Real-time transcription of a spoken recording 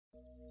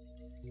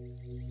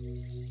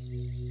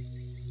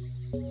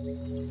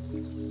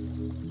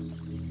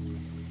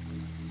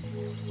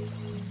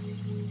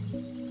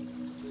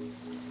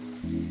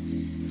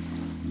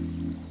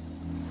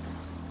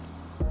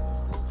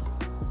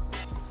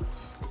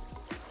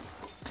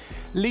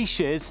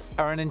Leashes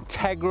are an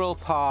integral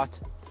part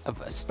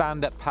of a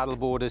stand-up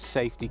paddleboarder's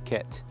safety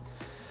kit.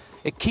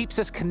 It keeps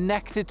us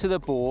connected to the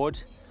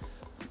board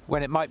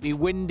when it might be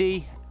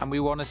windy and we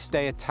want to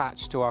stay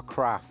attached to our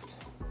craft.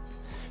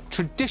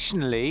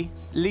 Traditionally,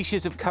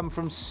 leashes have come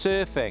from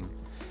surfing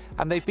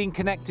and they've been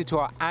connected to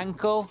our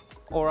ankle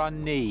or our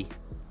knee.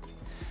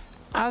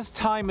 As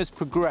time has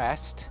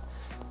progressed,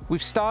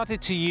 we've started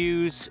to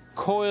use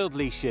coiled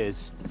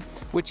leashes,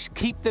 which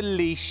keep the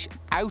leash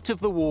out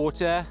of the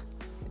water,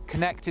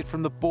 connected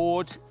from the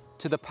board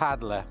to the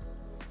paddler.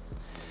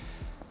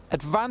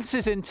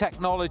 Advances in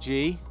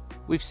technology,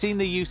 we've seen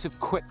the use of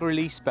quick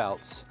release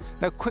belts.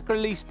 Now, quick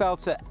release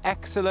belts are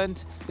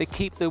excellent. They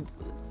keep the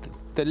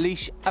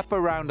leash up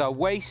around our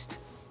waist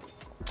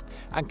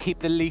and keep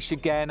the leash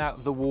again out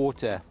of the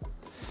water.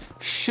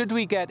 Should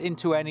we get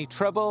into any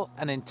trouble,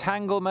 an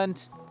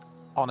entanglement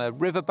on a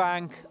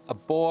riverbank, a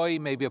buoy,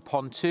 maybe a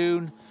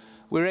pontoon,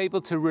 we're able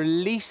to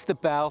release the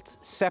belt,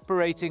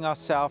 separating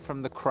ourselves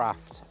from the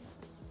craft.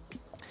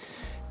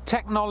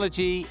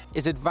 Technology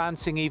is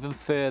advancing even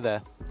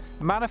further.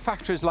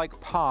 Manufacturers like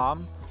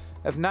Palm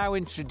have now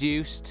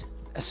introduced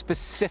a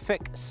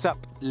specific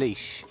SUP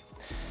leash.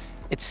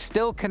 It's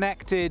still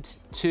connected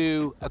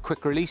to a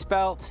quick release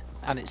belt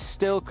and it's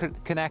still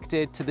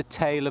connected to the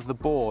tail of the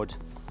board.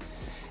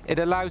 It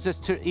allows us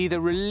to either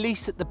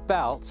release at the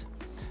belt,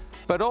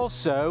 but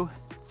also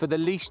for the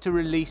leash to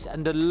release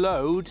under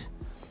load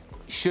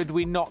should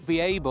we not be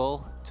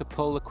able to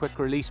pull the quick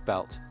release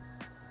belt.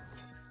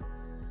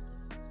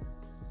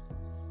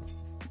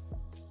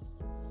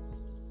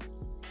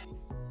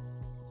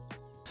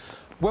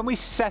 When we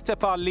set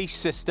up our leash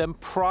system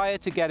prior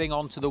to getting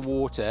onto the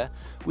water,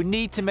 we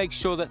need to make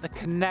sure that the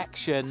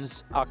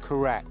connections are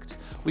correct.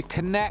 We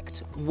connect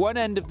one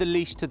end of the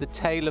leash to the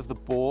tail of the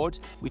board.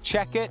 We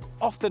check it,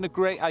 often a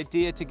great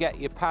idea to get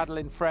your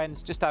paddling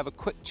friends just to have a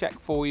quick check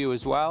for you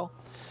as well.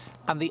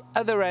 And the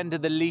other end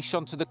of the leash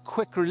onto the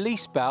quick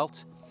release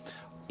belt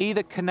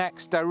either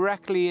connects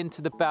directly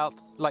into the belt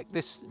like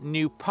this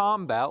new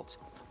Palm belt,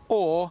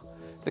 or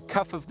the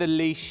cuff of the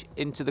leash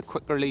into the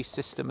quick release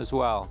system as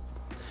well.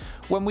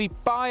 When we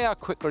buy our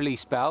quick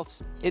release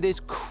belts, it is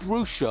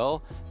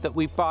crucial that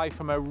we buy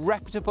from a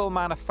reputable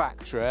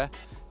manufacturer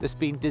that's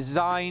been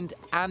designed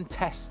and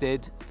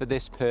tested for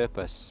this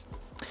purpose.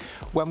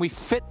 When we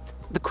fit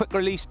the quick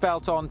release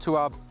belt onto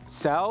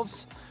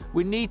ourselves,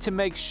 we need to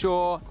make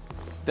sure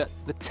that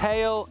the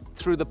tail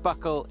through the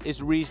buckle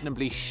is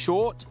reasonably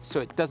short so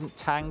it doesn't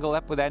tangle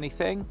up with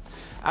anything,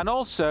 and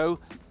also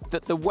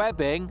that the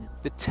webbing,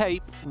 the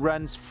tape,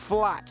 runs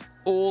flat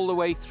all the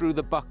way through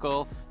the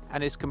buckle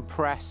and is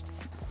compressed.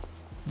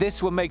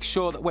 This will make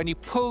sure that when you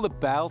pull the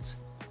belt,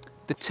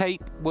 the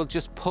tape will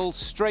just pull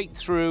straight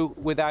through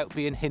without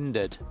being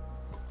hindered.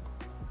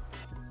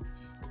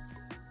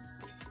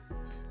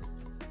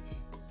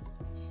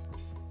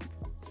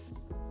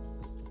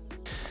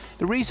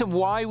 The reason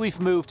why we've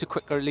moved to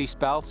quick release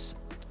belts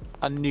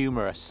are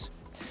numerous.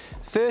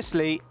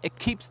 Firstly, it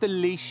keeps the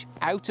leash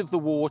out of the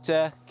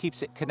water,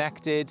 keeps it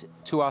connected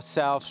to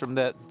ourselves from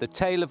the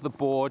tail of the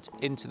board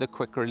into the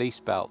quick release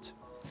belt.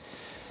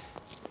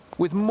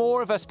 With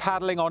more of us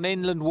paddling on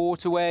inland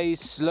waterways,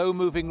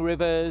 slow-moving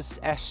rivers,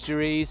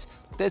 estuaries,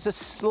 there's a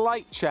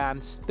slight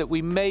chance that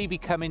we may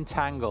become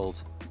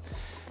entangled.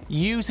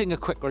 Using a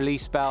quick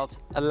release belt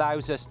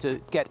allows us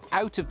to get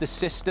out of the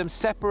system,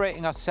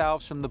 separating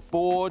ourselves from the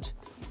board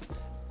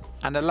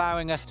and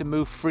allowing us to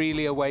move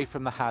freely away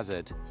from the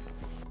hazard.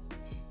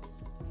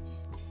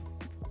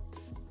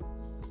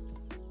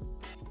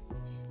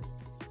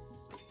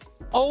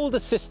 Older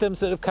systems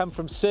that have come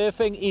from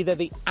surfing, either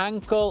the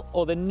ankle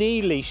or the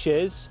knee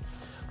leashes,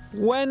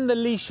 when the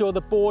leash or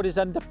the board is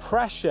under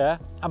pressure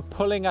and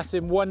pulling us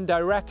in one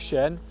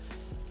direction,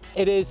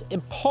 it is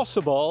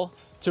impossible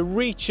to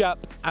reach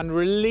up and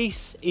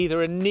release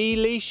either a knee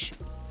leash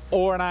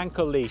or an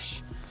ankle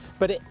leash.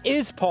 But it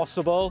is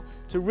possible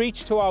to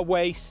reach to our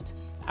waist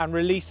and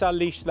release our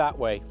leash that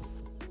way.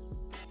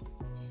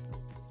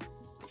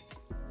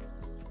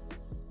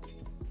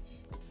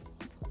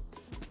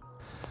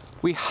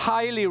 We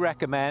highly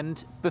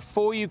recommend,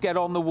 before you get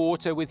on the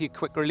water with your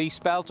quick release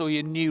belt or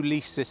your new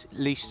leash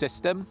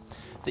system,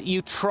 that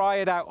you try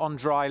it out on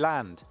dry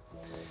land.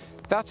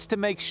 That's to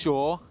make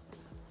sure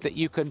that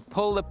you can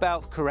pull the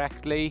belt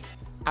correctly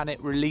and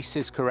it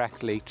releases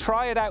correctly.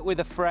 Try it out with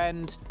a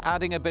friend,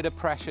 adding a bit of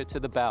pressure to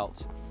the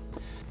belt.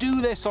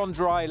 Do this on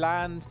dry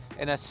land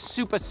in a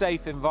super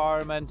safe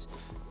environment.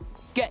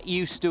 Get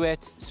used to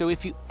it, so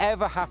if you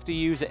ever have to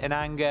use it in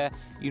anger,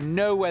 you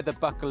know where the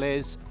buckle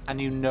is and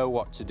you know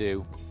what to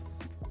do.